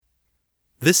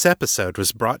This episode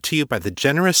was brought to you by the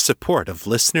generous support of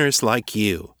listeners like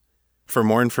you. For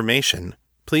more information,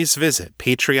 please visit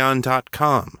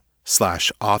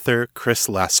patreon.com/author Chris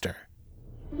Lester.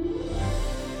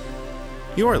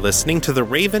 You're listening to The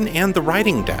Raven and the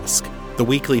Writing Desk, the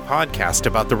weekly podcast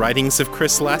about the writings of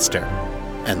Chris Lester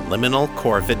and Liminal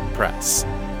Corvid Press.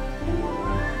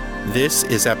 This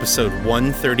is episode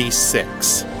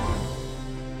 136.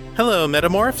 Hello,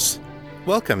 Metamorphs.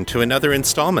 Welcome to another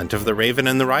installment of The Raven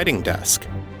and the Writing Desk.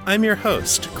 I'm your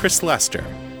host, Chris Lester,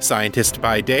 scientist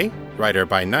by day, writer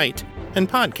by night, and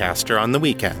podcaster on the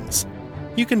weekends.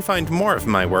 You can find more of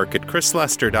my work at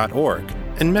chrislester.org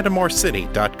and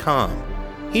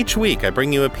metamorcity.com. Each week I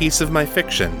bring you a piece of my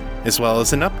fiction, as well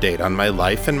as an update on my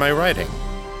life and my writing.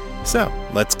 So,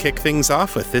 let's kick things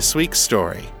off with this week's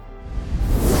story.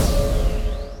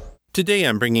 Today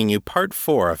I'm bringing you part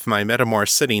 4 of my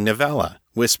Metamorcity novella,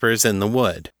 Whispers in the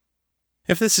Wood.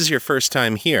 If this is your first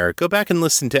time here, go back and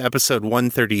listen to episode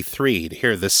 133 to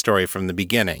hear this story from the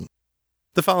beginning.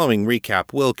 The following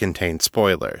recap will contain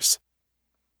spoilers.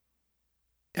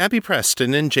 Abby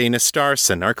Preston and Jaina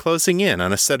Starson are closing in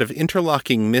on a set of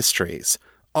interlocking mysteries,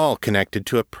 all connected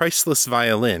to a priceless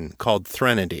violin called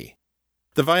TRATWD.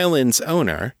 The violin's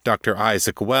owner, Dr.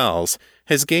 Isaac Wells,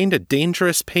 has gained a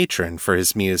dangerous patron for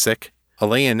his music, a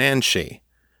Leonanshi.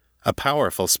 A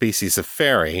powerful species of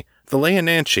fairy, the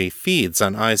Leonanshi feeds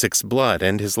on Isaac's blood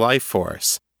and his life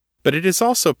force, but it is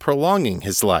also prolonging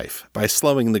his life by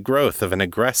slowing the growth of an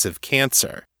aggressive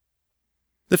cancer.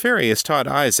 The fairy has taught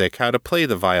Isaac how to play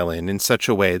the violin in such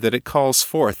a way that it calls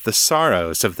forth the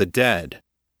sorrows of the dead.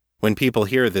 When people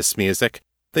hear this music,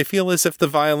 they feel as if the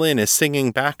violin is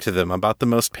singing back to them about the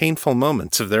most painful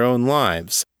moments of their own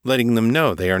lives, letting them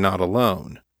know they are not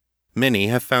alone. Many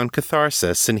have found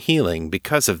catharsis and healing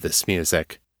because of this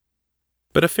music.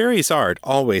 But a fairy's art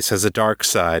always has a dark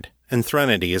side, and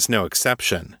TRATWD is no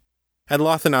exception. At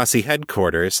Lothanasi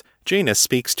headquarters, Jaina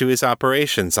speaks to his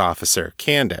operations officer,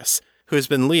 Candace, who has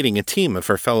been leading a team of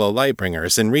her fellow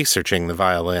Lightbringers in researching the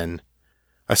violin.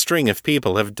 A string of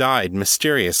people have died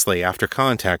mysteriously after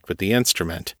contact with the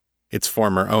instrument. Its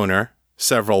former owner,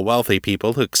 several wealthy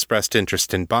people who expressed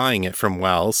interest in buying it from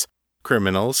Wells,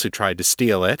 criminals who tried to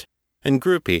steal it, and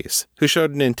groupies who showed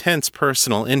an intense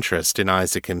personal interest in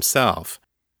Isaac himself.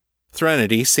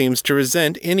 TRATWD seems to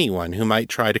resent anyone who might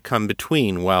try to come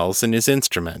between Wells and his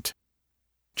instrument.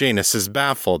 Janus is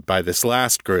baffled by this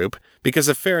last group because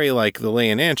a fairy like the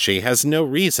Leonanshi has no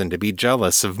reason to be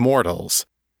jealous of mortals.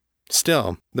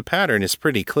 Still, the pattern is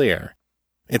pretty clear.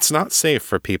 It's not safe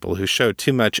for people who show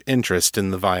too much interest in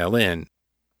the violin.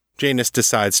 Janus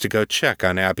decides to go check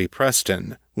on Abby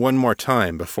Preston one more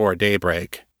time before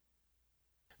daybreak.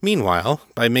 Meanwhile,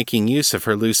 by making use of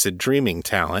her lucid dreaming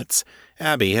talents,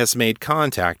 Abby has made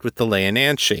contact with the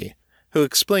Leonanshi, who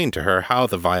explained to her how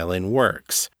the violin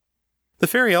works. The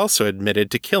fairy also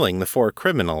admitted to killing the 4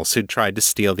 criminals who'd tried to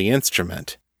steal the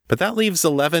instrument, but that leaves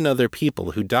 11 other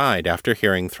people who died after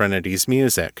hearing TRATWD's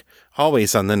music,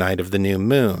 always on the night of the new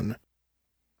moon.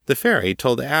 The fairy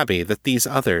told Abby that these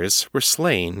others were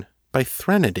slain by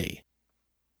TRATWD.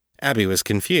 Abby was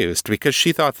confused because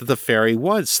she thought that the fairy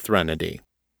was TRATWD.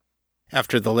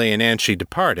 After the Leonanshi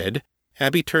departed,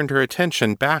 Abby turned her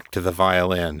attention back to the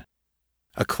violin.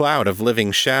 A cloud of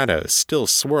living shadows still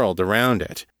swirled around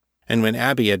it, and when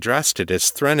Abby addressed it as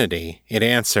TRATWD, it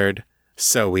answered,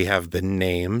 "So we have been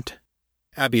named."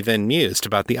 Abby then mused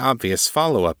about the obvious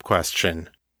follow-up question,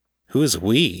 "Who's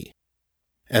we?"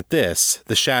 At this,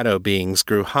 the shadow beings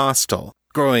grew hostile,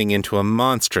 growing into a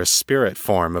monstrous spirit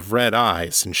form of red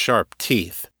eyes and sharp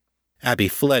teeth. Abby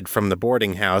fled from the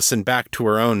boarding house and back to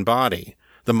her own body,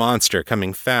 the monster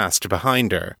coming fast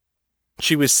behind her.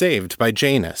 She was saved by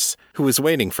Janus, who was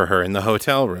waiting for her in the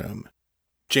hotel room.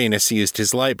 Janus used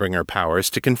his Lightbringer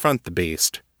powers to confront the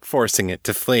beast, forcing it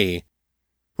to flee.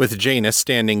 With Janus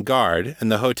standing guard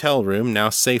and the hotel room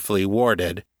now safely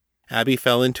warded, Abby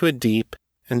fell into a deep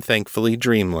and thankfully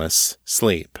dreamless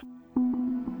sleep.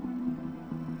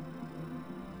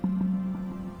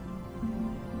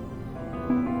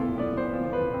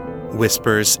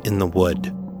 Whispers in the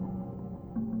Wood.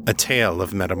 A Tale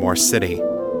of Metamorcity.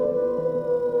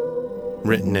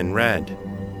 Written and read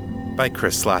by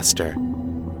Chris Lester.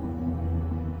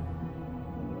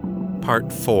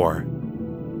 Part 4.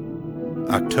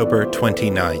 October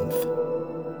 29th.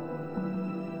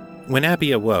 When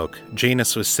Abby awoke,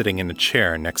 Janus was sitting in a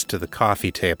chair next to the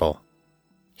coffee table.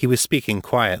 He was speaking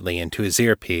quietly into his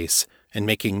earpiece and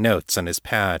making notes on his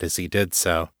pad as he did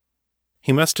so.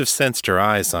 He must have sensed her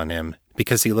eyes on him,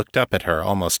 because he looked up at her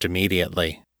almost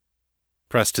immediately.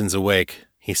 "Preston's awake,"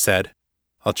 he said.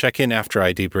 "I'll check in after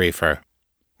I debrief her."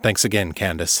 Thanks again,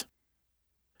 Candace.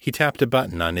 He tapped a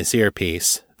button on his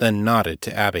earpiece, then nodded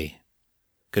to Abby.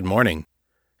 Good morning.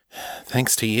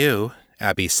 Thanks to you,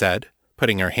 Abby said,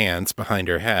 putting her hands behind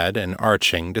her head and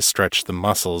arching to stretch the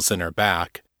muscles in her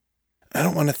back. I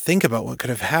don't want to think about what could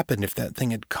have happened if that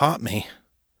thing had caught me.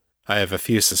 I have a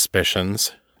few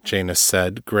suspicions, Janus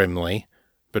said grimly.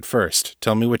 But first,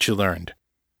 tell me what you learned.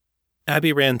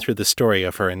 Abby ran through the story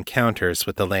of her encounters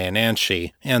with the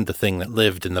Leonanshi and the thing that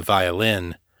lived in the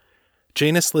violin.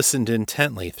 Janus listened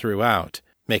intently throughout,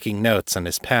 making notes on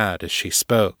his pad as she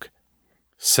spoke.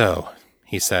 So,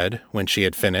 he said, when she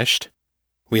had finished,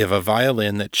 we have a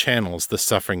violin that channels the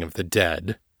suffering of the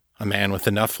dead, a man with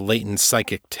enough latent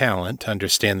psychic talent to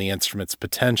understand the instrument's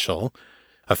potential,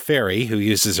 a fairy who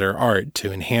uses her art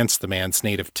to enhance the man's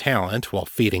native talent while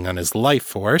feeding on his life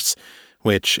force,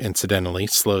 which, incidentally,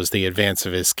 slows the advance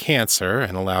of his cancer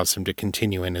and allows him to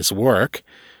continue in his work.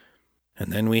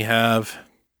 And then we have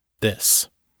this.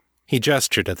 He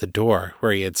gestured at the door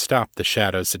where he had stopped the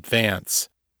shadow's advance.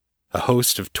 A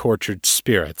host of tortured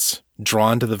spirits,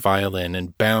 drawn to the violin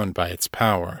and bound by its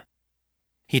power.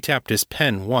 He tapped his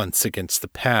pen once against the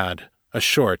pad, a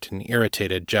short and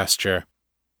irritated gesture.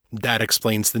 That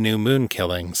explains the new moon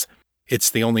killings. It's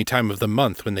the only time of the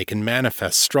month when they can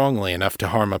manifest strongly enough to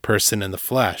harm a person in the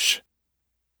flesh.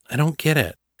 I don't get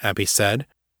it, Abby said.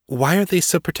 Why are they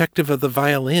so protective of the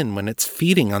violin when it's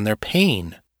feeding on their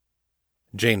pain?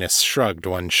 Janus shrugged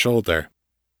one shoulder.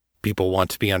 People want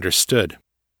to be understood.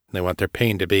 They want their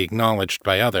pain to be acknowledged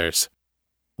by others.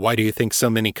 Why do you think so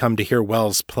many come to hear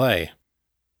Wells play?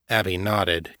 Abby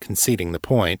nodded, conceding the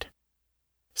point.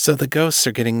 So the ghosts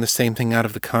are getting the same thing out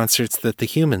of the concerts that the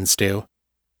humans do.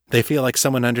 They feel like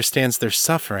someone understands their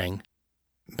suffering.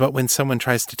 But when someone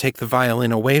tries to take the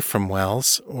violin away from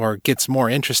Wells, or gets more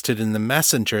interested in the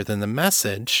messenger than the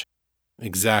message...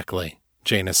 Exactly,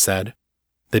 Janus said.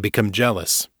 They become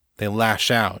jealous. They lash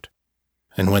out.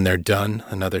 And when they're done,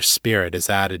 another spirit is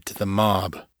added to the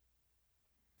mob.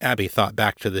 Abby thought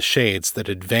back to the shades that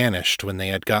had vanished when they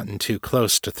had gotten too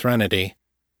close to TRATWD.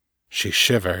 She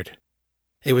shivered.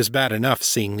 It was bad enough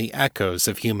seeing the echoes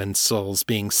of human souls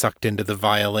being sucked into the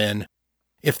violin.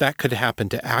 If that could happen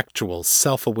to actual,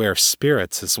 self-aware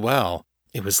spirits as well,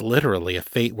 it was literally a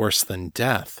fate worse than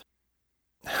death.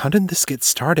 How did this get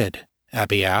started?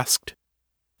 Abby asked.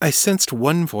 I sensed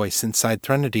one voice inside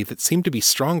TRATWD that seemed to be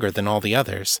stronger than all the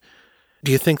others.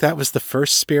 Do you think that was the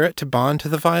first spirit to bond to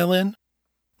the violin?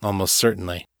 Almost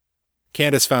certainly.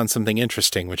 Candace found something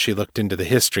interesting when she looked into the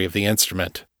history of the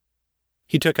instrument.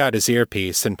 He took out his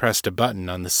earpiece and pressed a button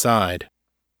on the side.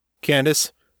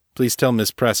 Candace, please tell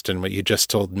Miss Preston what you just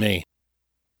told me.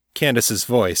 Candace's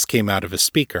voice came out of a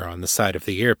speaker on the side of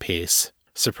the earpiece,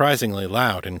 surprisingly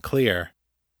loud and clear.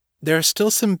 There are still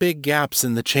some big gaps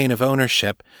in the chain of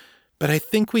ownership, but I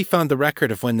think we found the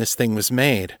record of when this thing was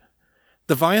made.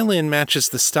 The violin matches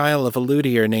the style of a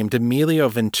luthier named Emilio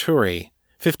Venturi,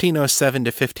 1507 to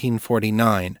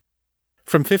 1549.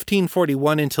 From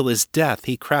 1541 until his death,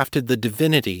 he crafted the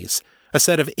Divinities, a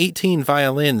set of 18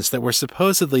 violins that were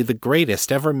supposedly the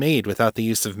greatest ever made without the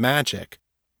use of magic.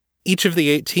 Each of the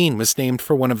 18 was named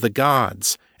for one of the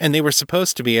gods, and they were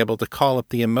supposed to be able to call up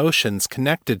the emotions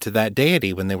connected to that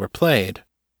deity when they were played.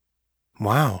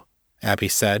 Wow, Abby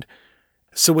said.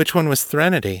 So which one was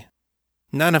TRATWD?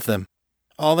 None of them.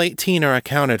 All 18 are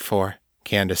accounted for,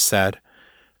 Candace said.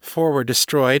 4 were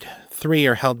destroyed, 3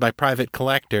 are held by private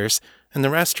collectors, and the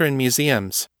rest are in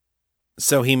museums.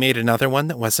 So he made another one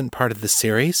that wasn't part of the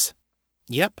series?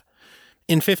 Yep.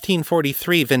 In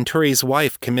 1543, Venturi's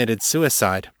wife committed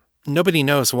suicide. Nobody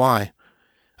knows why.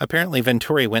 Apparently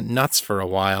Venturi went nuts for a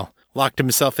while, locked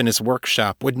himself in his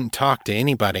workshop, wouldn't talk to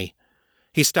anybody.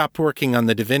 He stopped working on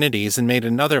the Divinities and made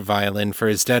another violin for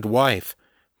his dead wife.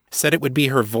 Said it would be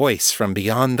her voice from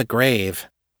beyond the grave.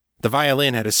 The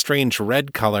violin had a strange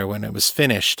red color when it was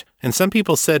finished, and some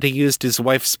people said he used his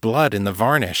wife's blood in the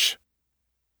varnish.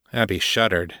 Abby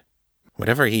shuddered.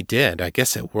 Whatever he did, I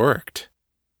guess it worked.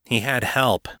 He had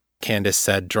help, Candace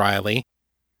said dryly.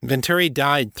 Venturi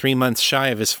died 3 months shy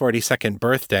of his 42nd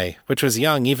birthday, which was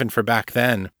young even for back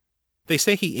then. They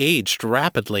say he aged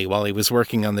rapidly while he was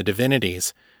working on the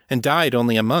Divinities, and died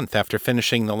only a month after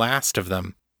finishing the last of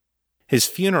them. His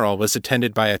funeral was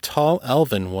attended by a tall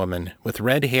elven woman with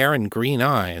red hair and green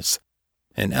eyes.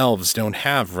 And elves don't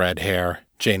have red hair,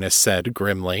 Janus said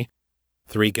grimly.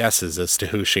 3 guesses as to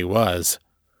who she was.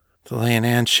 The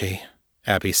Leonanshi,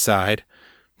 Abby sighed.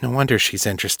 No wonder she's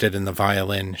interested in the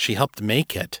violin. She helped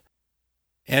make it.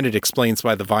 And it explains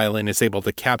why the violin is able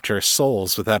to capture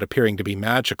souls without appearing to be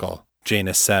magical,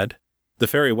 Janus said. The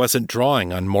fairy wasn't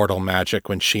drawing on mortal magic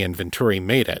when she and Venturi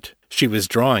made it. She was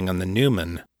drawing on the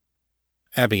Newman.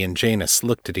 Abby and Janus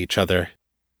looked at each other.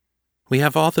 "We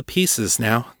have all the pieces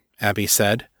now," Abby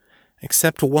said.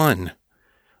 "Except one.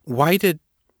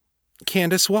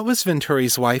 Candace, what was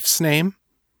Venturi's wife's name?"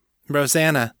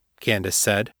 "Rosanna," Candace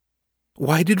said.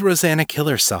 "Why did Rosanna kill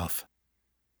herself?"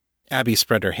 Abby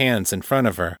spread her hands in front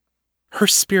of her. "Her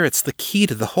spirit's the key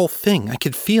to the whole thing. I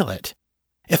could feel it.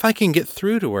 If I can get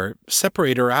through to her,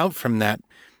 separate her out from that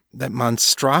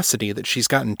monstrosity that she's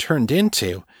gotten turned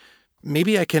into,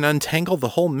 maybe I can untangle the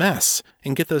whole mess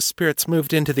and get those spirits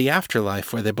moved into the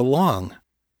afterlife where they belong."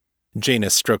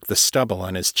 Janus stroked the stubble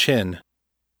on his chin.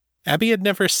 Abby had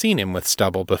never seen him with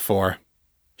stubble before.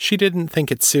 She didn't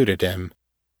think it suited him.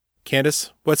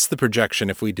 "Candace, what's the projection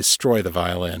if we destroy the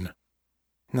violin?"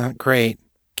 "Not great,"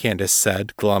 Candace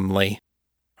said glumly.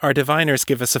 "Our diviners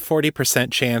give us a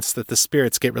 40% chance that the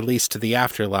spirits get released to the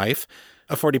afterlife,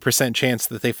 a 40% chance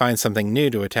that they find something new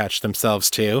to attach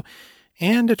themselves to,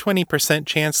 and a 20%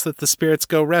 chance that the spirits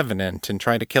go revenant and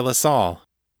try to kill us all."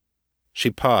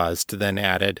 She paused, then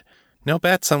added, "No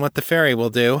bets on what the fairy will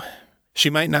do. She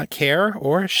might not care,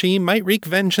 or she might wreak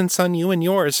vengeance on you and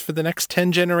yours for the next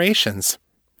 10 generations.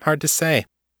 Hard to say."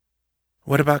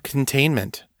 "What about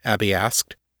containment?" Abby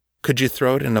asked. "Could you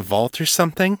throw it in a vault or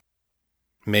something?"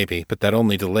 "Maybe, but that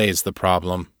only delays the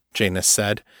problem," Janus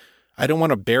said. "I don't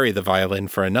want to bury the violin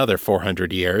for another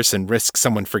 400 years and risk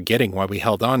someone forgetting why we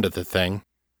held on to the thing."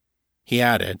 He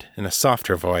added, in a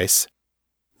softer voice,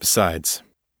 "Besides,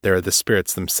 there are the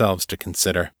spirits themselves to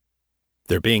consider.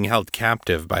 They're being held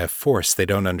captive by a force they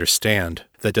don't understand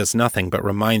that does nothing but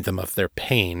remind them of their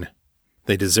pain.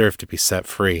 They deserve to be set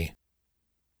free."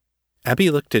 Abby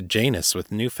looked at Janus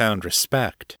with newfound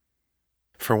respect.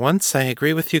 "For once, I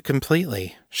agree with you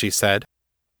completely," she said.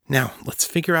 "Now, let's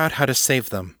figure out how to save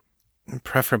them,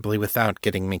 preferably without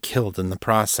getting me killed in the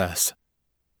process."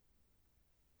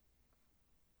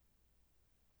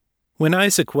 When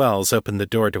Isaac Wells opened the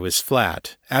door to his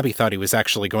flat, Abby thought he was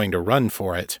actually going to run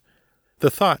for it. The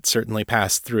thought certainly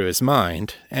passed through his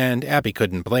mind, and Abby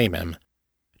couldn't blame him.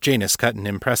 Janus cut an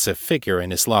impressive figure in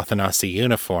his Lothanasi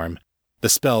uniform, the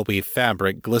spell-weave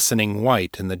fabric glistening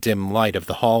white in the dim light of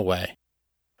the hallway.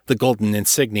 The golden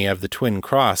insignia of the twin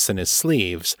cross in his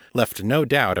sleeves left no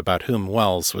doubt about whom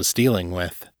Wells was dealing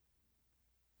with.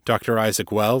 "Dr.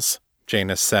 Isaac Wells?"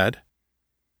 Janus said.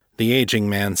 The aging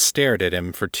man stared at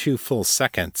him for 2 full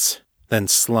seconds, then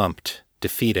slumped,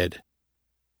 defeated.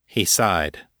 He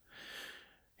sighed.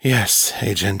 "Yes,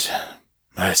 Agent.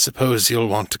 I suppose you'll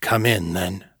want to come in,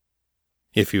 then."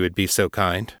 "If you would be so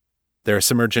kind. There are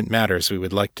some urgent matters we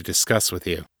would like to discuss with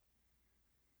you."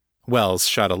 Wells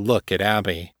shot a look at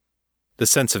Abby. The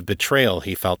sense of betrayal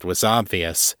he felt was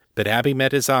obvious, but Abby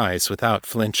met his eyes without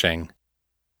flinching.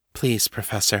 "Please,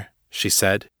 Professor," she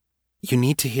said. "You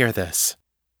need to hear this."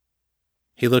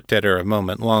 He looked at her a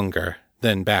moment longer,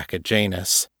 then back at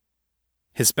Janus.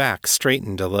 His back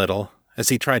straightened a little as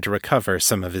he tried to recover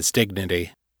some of his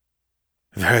dignity.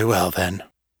 "Very well, then."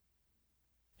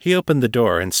 He opened the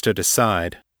door and stood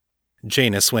aside.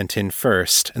 Janus went in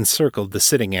first and circled the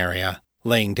sitting area,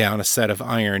 laying down a set of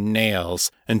iron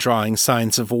nails and drawing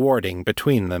signs of warding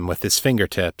between them with his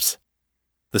fingertips.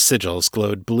 The sigils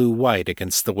glowed blue-white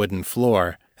against the wooden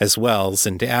floor, as Wells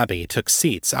and Abby took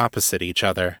seats opposite each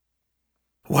other.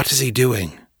 "What is he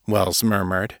doing?" Wells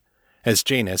murmured, as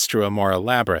Janus drew a more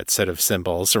elaborate set of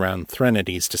symbols around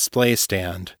TRATWD's display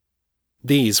stand.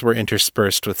 These were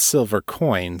interspersed with silver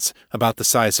coins about the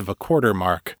size of a quarter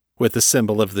mark, with the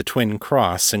symbol of the twin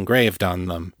cross engraved on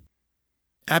them.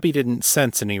 Abby didn't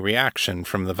sense any reaction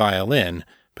from the violin,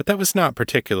 but that was not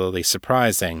particularly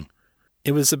surprising.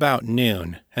 It was about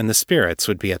noon, and the spirits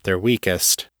would be at their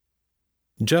weakest.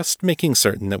 "Just making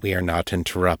certain that we are not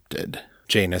interrupted,"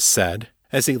 Janus said,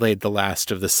 as he laid the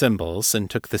last of the symbols and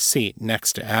took the seat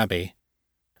next to Abby.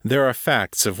 "There are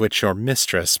facts of which your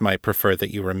mistress might prefer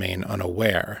that you remain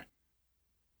unaware."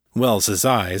 Wells's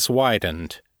eyes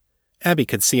widened. Abby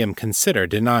could see him consider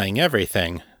denying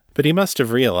everything, but he must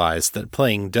have realized that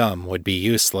playing dumb would be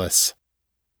useless.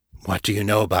 "What do you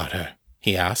know about her?"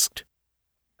 he asked.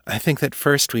 "I think that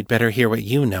first we'd better hear what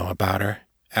you know about her,"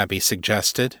 Abby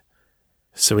suggested,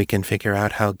 "so we can figure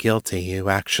out how guilty you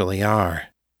actually are."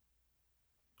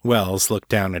 Wells looked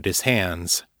down at his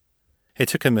hands. It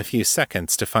took him a few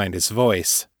seconds to find his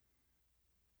voice.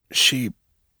 "She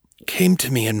came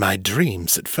to me in my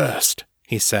dreams at first,"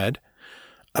 he said,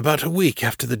 "about a week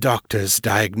after the doctors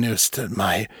diagnosed that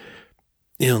my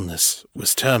illness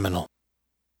was terminal.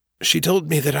 She told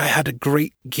me that I had a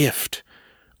great gift,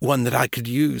 one that I could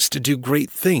use to do great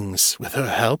things with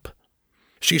her help.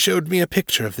 She showed me a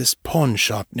picture of this pawn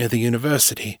shop near the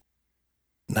university.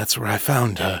 That's where I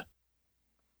found her."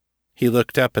 He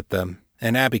looked up at them,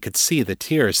 and Abby could see the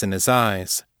tears in his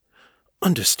eyes.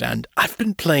 Understand, I've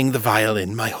been playing the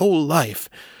violin my whole life.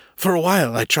 For a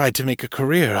while I tried to make a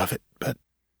career of it, but...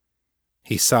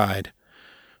 He sighed.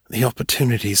 The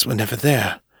opportunities were never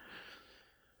there.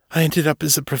 I ended up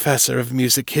as a professor of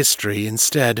music history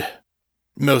instead.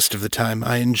 Most of the time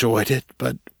I enjoyed it,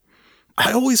 but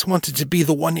I always wanted to be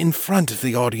the one in front of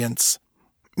the audience.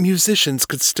 Musicians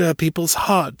could stir people's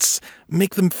hearts,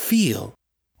 make them feel.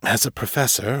 As a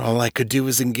professor, all I could do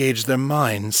was engage their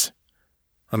minds.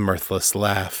 A mirthless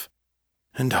laugh.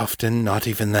 And often not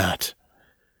even that.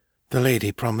 The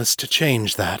lady promised to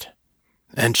change that.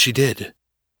 And she did.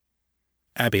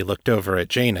 Abby looked over at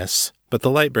Janus, but the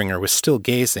Lightbringer was still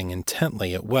gazing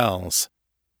intently at Wells.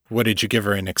 What did you give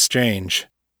her in exchange?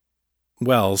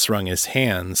 Wells wrung his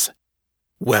hands.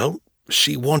 Well,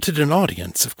 she wanted an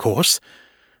audience, of course.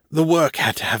 The work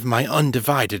had to have my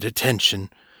undivided attention.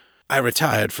 I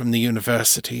retired from the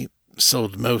university,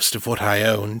 sold most of what I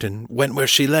owned, and went where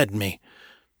she led me.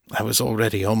 I was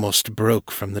already almost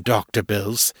broke from the doctor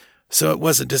bills, so it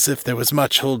wasn't as if there was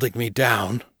much holding me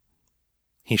down.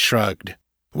 He shrugged.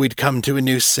 We'd come to a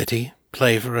new city,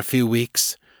 play for a few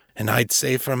weeks, and I'd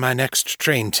save for my next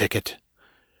train ticket.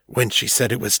 When she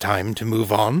said it was time to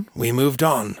move on, we moved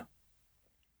on.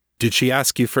 Did she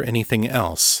ask you for anything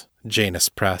else? Janus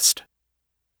pressed.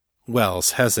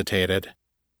 Wells hesitated.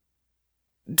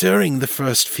 During the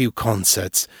first few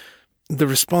concerts, the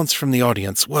response from the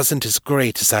audience wasn't as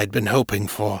great as I'd been hoping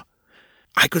for.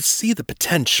 I could see the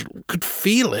potential, could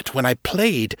feel it when I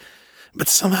played, but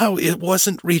somehow it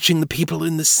wasn't reaching the people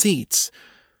in the seats.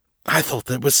 I thought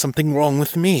there was something wrong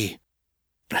with me.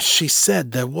 She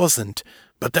said there wasn't,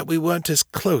 but that we weren't as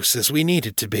close as we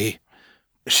needed to be.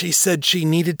 She said she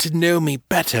needed to know me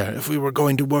better if we were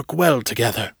going to work well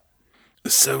together.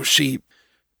 So she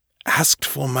asked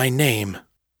for my name.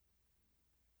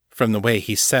 From the way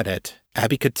he said it,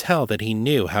 Abby could tell that he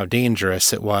knew how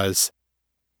dangerous it was.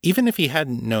 Even if he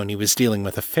hadn't known he was dealing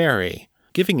with a fairy,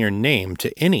 giving your name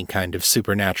to any kind of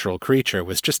supernatural creature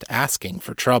was just asking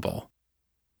for trouble.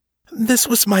 This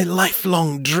was my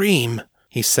lifelong dream,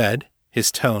 he said,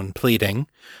 his tone pleading.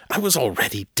 I was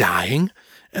already dying,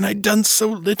 and I'd done so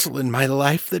little in my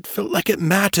life that felt like it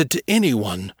mattered to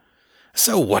anyone.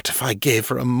 So what if I gave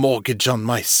her a mortgage on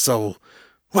my soul?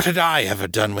 What had I ever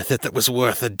done with it that was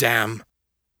worth a damn?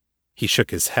 He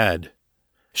shook his head.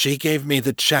 She gave me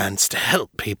the chance to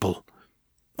help people.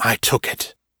 I took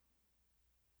it.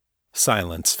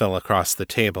 Silence fell across the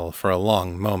table for a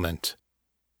long moment.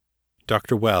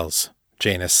 Dr. Wells,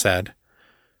 Janus said,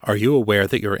 are you aware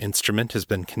that your instrument has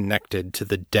been connected to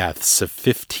the deaths of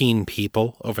 15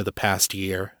 people over the past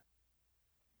year?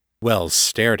 Wells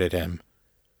stared at him.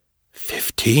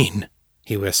 15?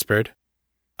 He whispered.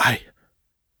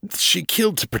 She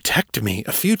killed to protect me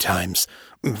a few times.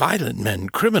 Violent men,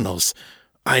 criminals.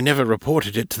 I never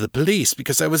reported it to the police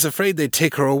because I was afraid they'd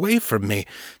take her away from me.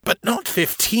 But not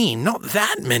 15, not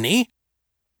that many.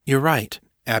 You're right,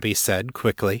 Abby said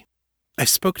quickly. I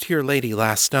spoke to your lady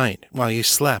last night while you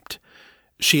slept.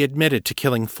 She admitted to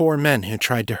killing 4 men who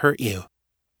tried to hurt you.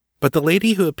 But the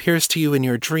lady who appears to you in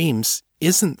your dreams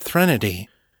isn't TRATWD,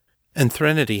 and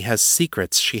TRATWD has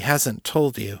secrets she hasn't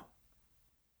told you.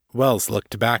 Wells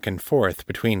looked back and forth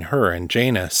between her and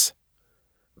Janus.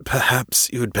 Perhaps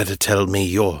you'd better tell me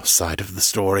your side of the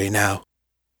story now.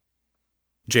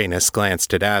 Janus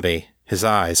glanced at Abby, his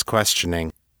eyes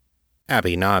questioning.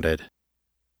 Abby nodded.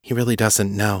 He really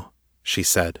doesn't know, she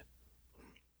said.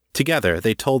 Together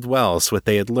they told Wells what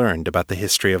they had learned about the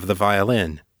history of the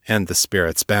violin and the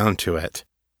spirits bound to it.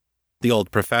 The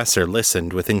old professor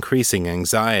listened with increasing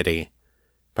anxiety.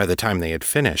 By the time they had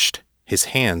finished, his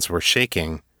hands were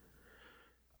shaking.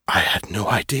 I had no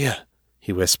idea,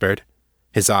 he whispered,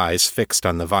 his eyes fixed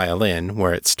on the violin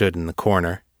where it stood in the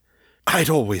corner. I'd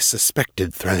always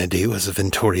suspected TRATWD was a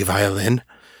Venturi violin.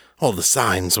 All the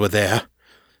signs were there.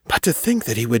 But to think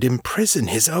that he would imprison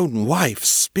his own wife's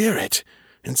spirit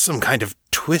in some kind of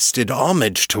twisted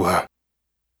homage to her.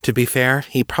 To be fair,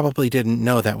 he probably didn't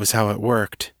know that was how it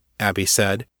worked, Abby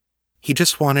said. He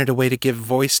just wanted a way to give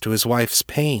voice to his wife's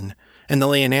pain, and the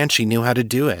Leonanchi knew how to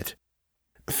do it.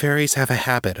 Fairies have a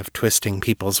habit of twisting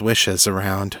people's wishes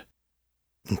around.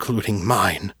 Including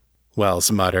mine,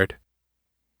 Wells muttered.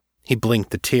 He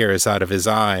blinked the tears out of his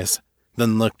eyes,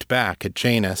 then looked back at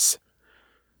Janus.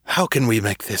 How can we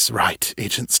make this right,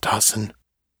 Agent Starson?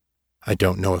 I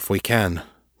don't know if we can,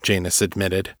 Janus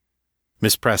admitted.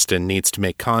 Miss Preston needs to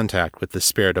make contact with the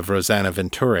spirit of Rosanna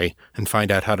Venturi and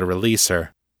find out how to release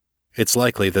her. It's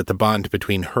likely that the bond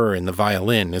between her and the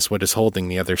violin is what is holding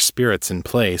the other spirits in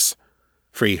place.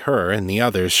 Free her and the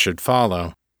others should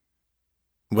follow.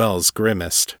 Wells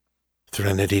grimaced.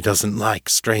 Threnody doesn't like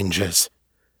strangers.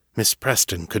 Miss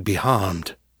Preston could be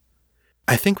harmed.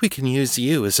 I think we can use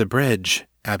you as a bridge,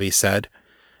 Abby said.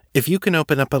 If you can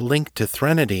open up a link to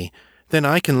Threnody, then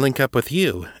I can link up with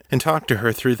you and talk to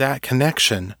her through that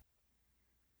connection.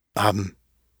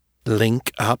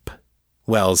 Link up?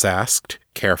 Wells asked,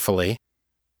 carefully.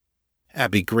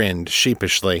 Abby grinned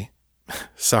sheepishly.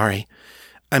 Sorry,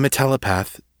 I'm a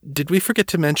telepath. Did we forget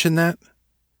to mention that?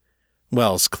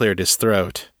 Wells cleared his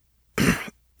throat.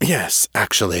 Yes,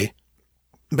 actually.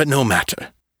 But no matter.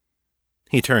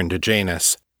 He turned to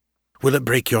Janus. Will it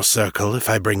break your circle if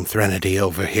I bring Threnody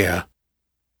over here?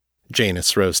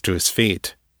 Janus rose to his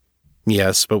feet.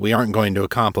 Yes, but we aren't going to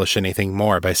accomplish anything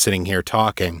more by sitting here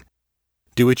talking.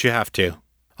 Do what you have to.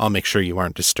 I'll make sure you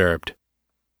aren't disturbed.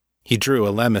 He drew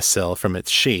a lemisil from its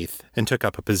sheath and took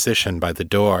up a position by the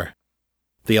door.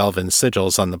 The elven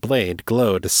sigils on the blade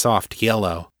glowed a soft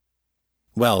yellow.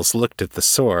 Wells looked at the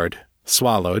sword,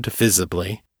 swallowed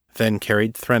visibly, then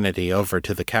carried Threnody over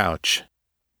to the couch.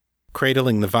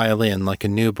 Cradling the violin like a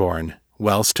newborn,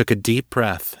 Wells took a deep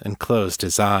breath and closed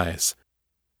his eyes.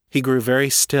 He grew very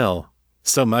still,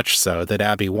 so much so that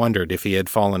Abby wondered if he had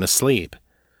fallen asleep,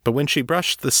 but when she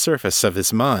brushed the surface of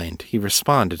his mind, he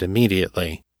responded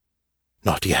immediately.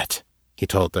 Not yet, he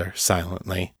told her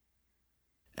silently.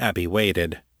 Abby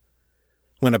waited.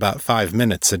 When about 5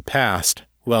 minutes had passed,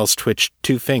 Wells twitched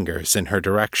 2 fingers in her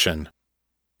direction.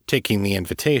 Taking the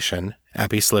invitation,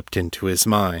 Abby slipped into his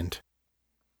mind.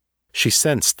 She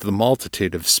sensed the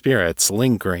multitude of spirits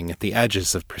lingering at the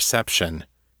edges of perception,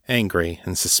 angry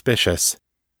and suspicious.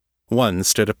 One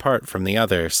stood apart from the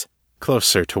others,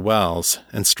 closer to Wells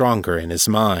and stronger in his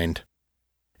mind.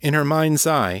 In her mind's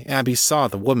eye, Abby saw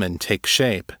the woman take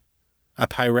shape. A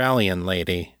Pyralian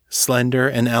lady, slender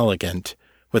and elegant,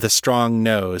 with a strong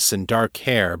nose and dark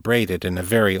hair braided in a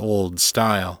very old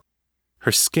style.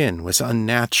 Her skin was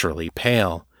unnaturally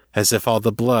pale, as if all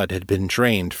the blood had been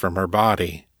drained from her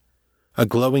body. A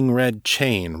glowing red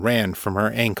chain ran from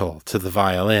her ankle to the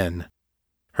violin.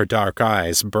 Her dark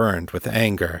eyes burned with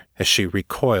anger as she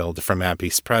recoiled from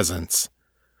Abby's presence.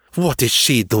 "What is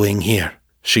she doing here?"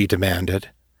 she demanded.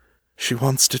 "She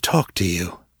wants to talk to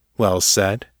you," Wells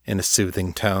said, in a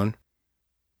soothing tone.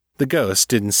 The ghost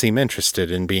didn't seem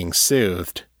interested in being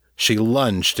soothed. She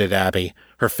lunged at Abby,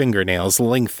 her fingernails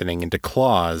lengthening into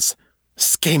claws.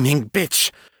 "Scheming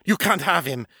bitch! You can't have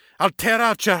him! I'll tear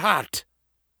out your heart!"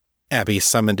 Abby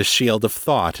summoned a shield of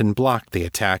thought and blocked the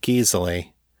attack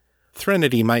easily.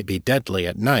 Threnody might be deadly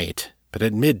at night, but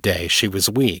at midday she was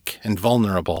weak and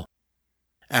vulnerable.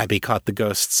 Abby caught the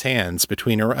ghost's hands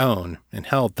between her own and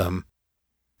held them.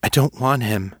 "I don't want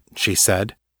him," she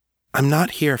said. "I'm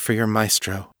not here for your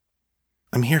maestro.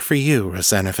 I'm here for you,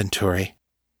 Rosanna Venturi."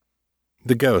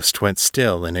 The ghost went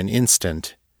still in an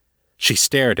instant. She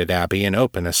stared at Abby in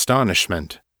open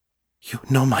astonishment. "You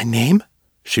know my name?"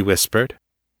 she whispered.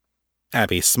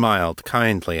 Abby smiled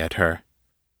kindly at her.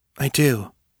 "I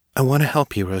do. I want to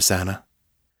help you, Rosanna."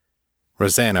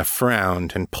 Rosanna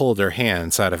frowned and pulled her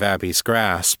hands out of Abby's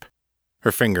grasp.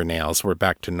 Her fingernails were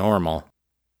back to normal.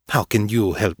 "How can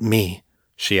you help me?"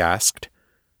 she asked.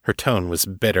 Her tone was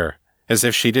bitter, as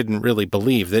if she didn't really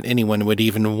believe that anyone would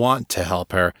even want to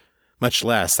help her, much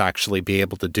less actually be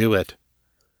able to do it.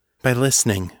 "By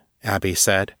listening," Abby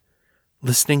said.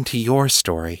 "Listening to your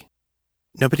story.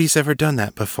 Nobody's ever done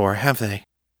that before, have they?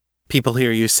 People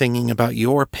hear you singing about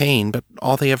your pain, but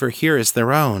all they ever hear is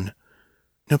their own.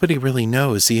 Nobody really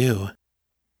knows you."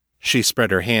 She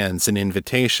spread her hands in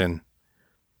invitation.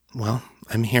 "Well,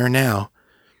 I'm here now.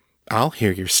 I'll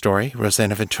hear your story,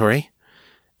 Rosanna Venturi,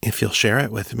 if you'll share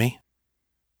it with me."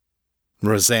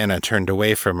 Rosanna turned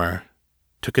away from her,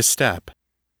 took a step,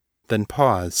 then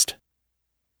paused.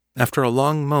 After a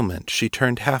long moment, she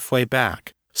turned halfway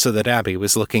back, so that Abby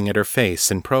was looking at her face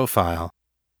in profile.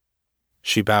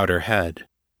 She bowed her head.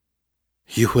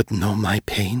 "You would know my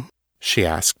pain?" she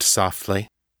asked softly.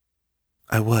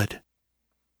 "I would."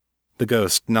 The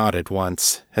ghost nodded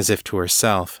once, as if to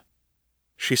herself.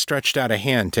 She stretched out a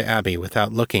hand to Abby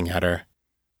without looking at her.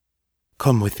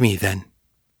 "Come with me, then."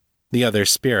 The other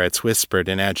spirits whispered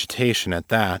in agitation at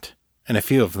that, and a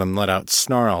few of them let out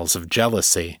snarls of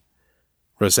jealousy.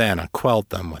 Rosanna quelled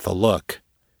them with a look.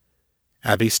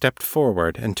 Abby stepped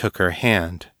forward and took her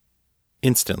hand.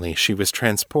 Instantly she was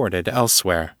transported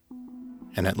elsewhere,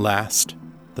 and at last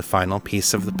the final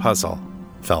piece of the puzzle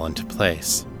fell into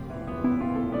place.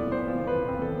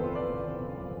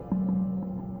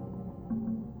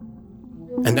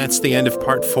 And that's the end of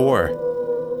Part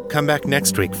 4. Come back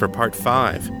next week for Part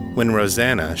 5, when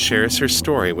Rosanna shares her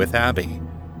story with Abby,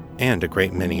 and a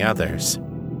great many others.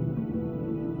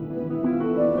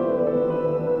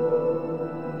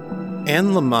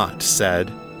 Anne Lamott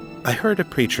said, "I heard a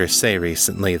preacher say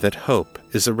recently that hope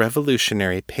is a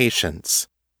revolutionary patience.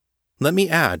 Let me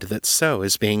add that so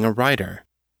is being a writer.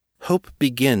 Hope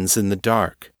begins in the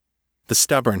dark. The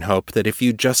stubborn hope that if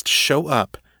you just show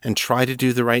up and try to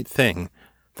do the right thing,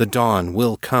 the dawn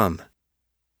will come.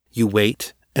 You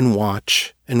wait and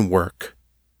watch and work.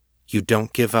 You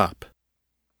don't give up."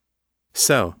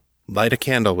 So, light a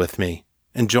candle with me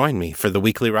and join me for the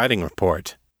weekly writing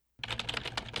report.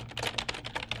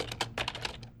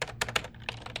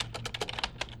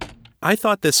 I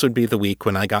thought this would be the week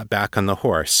when I got back on the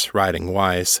horse, riding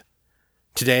wise.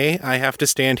 Today, I have to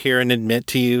stand here and admit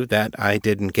to you that I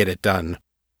didn't get it done.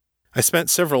 I spent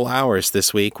several hours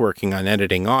this week working on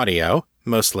editing audio,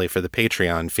 mostly for the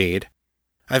Patreon feed.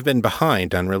 I've been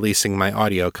behind on releasing my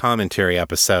audio commentary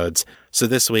episodes, so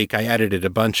this week I edited a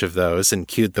bunch of those and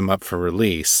queued them up for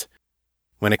release.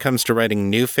 When it comes to writing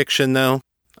new fiction, though,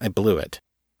 I blew it.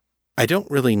 I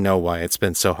don't really know why it's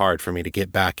been so hard for me to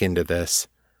get back into this.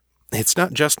 It's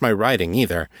not just my writing,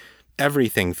 either.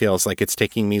 Everything feels like it's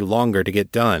taking me longer to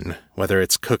get done, whether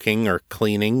it's cooking or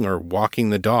cleaning or walking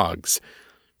the dogs.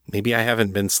 Maybe I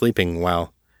haven't been sleeping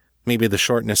well. Maybe the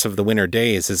shortness of the winter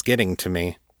days is getting to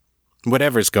me.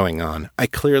 Whatever's going on, I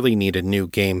clearly need a new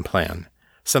game plan,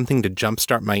 something to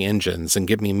jumpstart my engines and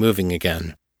get me moving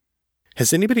again.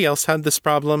 Has anybody else had this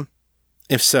problem?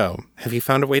 If so, have you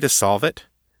found a way to solve it?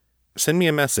 Send me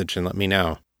a message and let me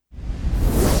know.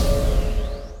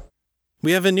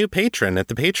 We have a new patron at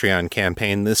the Patreon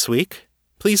campaign this week.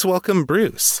 Please welcome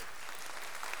Bruce.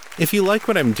 If you like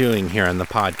what I'm doing here on the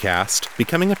podcast,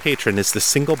 becoming a patron is the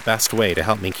single best way to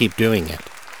help me keep doing it.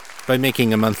 By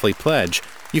making a monthly pledge,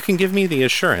 you can give me the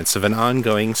assurance of an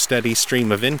ongoing, steady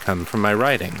stream of income from my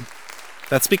writing.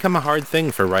 That's become a hard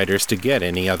thing for writers to get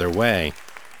any other way.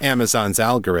 Amazon's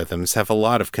algorithms have a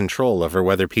lot of control over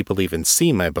whether people even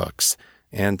see my books,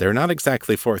 and they're not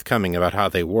exactly forthcoming about how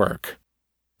they work.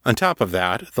 On top of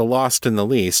that, The Lost and the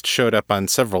Least showed up on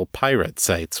several pirate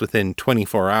sites within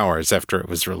 24 hours after it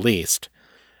was released.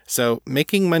 So,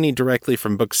 making money directly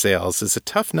from book sales is a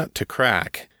tough nut to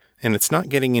crack, and it's not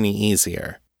getting any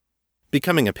easier.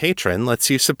 Becoming a patron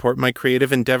lets you support my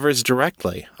creative endeavors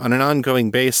directly, on an ongoing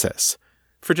basis.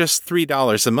 For just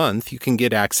 $3 a month, you can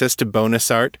get access to bonus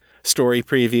art, story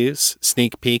previews,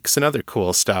 sneak peeks, and other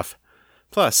cool stuff.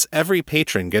 Plus, every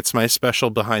patron gets my special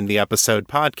behind-the-episode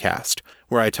podcast,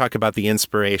 where I talk about the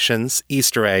inspirations,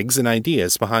 Easter eggs, and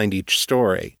ideas behind each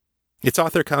story. It's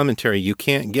author commentary you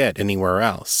can't get anywhere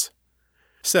else.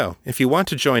 So, if you want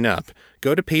to join up,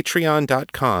 go to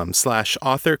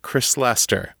patreon.com/author Chris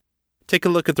Lester. Take a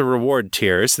look at the reward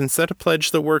tiers and set a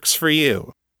pledge that works for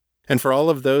you. And for all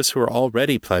of those who are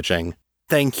already pledging,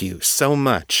 thank you so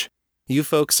much. You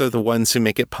folks are the ones who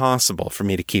make it possible for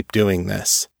me to keep doing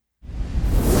this.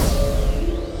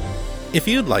 If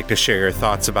you'd like to share your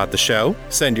thoughts about the show,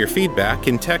 send your feedback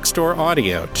in text or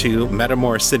audio to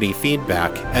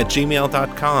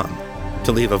metamorcityfeedback@gmail.com.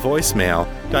 To leave a voicemail,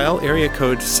 dial area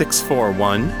code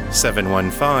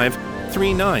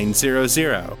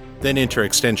 641-715-3900, then enter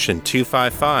extension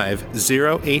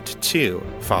 255082,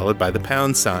 followed by the #.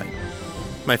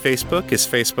 My Facebook is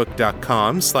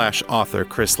facebook.com/author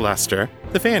Chris Lester.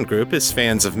 The fan group is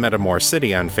Fans of Metamor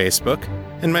City on Facebook,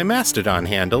 and my Mastodon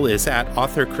handle is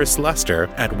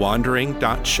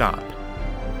 @authorchrislester@wandering.shop.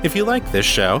 If you like this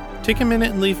show, take a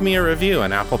minute and leave me a review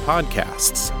on Apple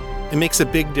Podcasts. It makes a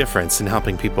big difference in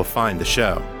helping people find the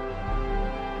show.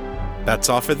 That's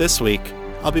all for this week.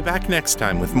 I'll be back next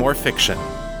time with more fiction.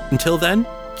 Until then,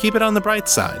 keep it on the bright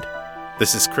side.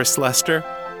 This is Chris Lester,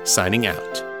 signing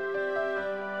out.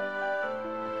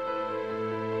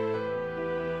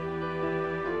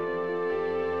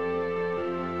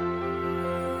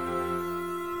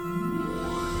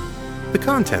 The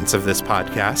contents of this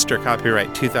podcast are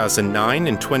copyright 2009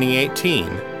 and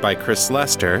 2018 by Chris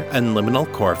Lester and Liminal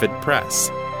Corvid Press.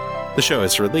 The show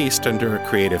is released under a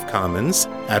Creative Commons,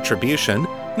 Attribution,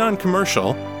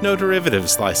 Non-Commercial, No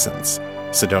Derivatives license.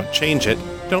 So don't change it,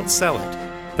 don't sell it,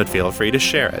 but feel free to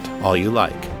share it all you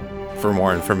like. For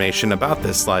more information about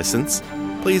this license,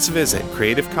 please visit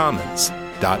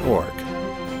creativecommons.org.